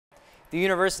The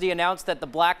university announced that the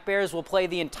Black Bears will play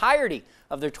the entirety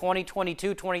of their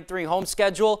 2022-23 home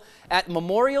schedule at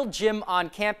Memorial Gym on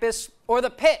campus, or the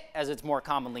Pit as it's more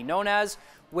commonly known as,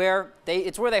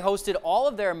 it's where they hosted all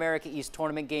of their America East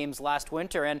tournament games last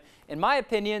winter. And in my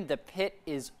opinion, the Pit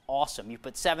is awesome. You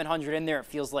put 700 in there, it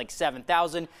feels like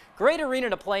 7,000. Great arena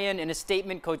to play in. In a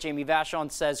statement, Coach Amy Vachon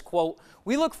says, quote,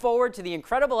 "We look forward to the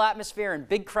incredible atmosphere and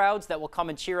big crowds that will come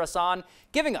and cheer us on,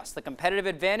 giving us the competitive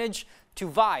advantage to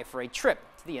vie for a trip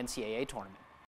to the NCAA tournament."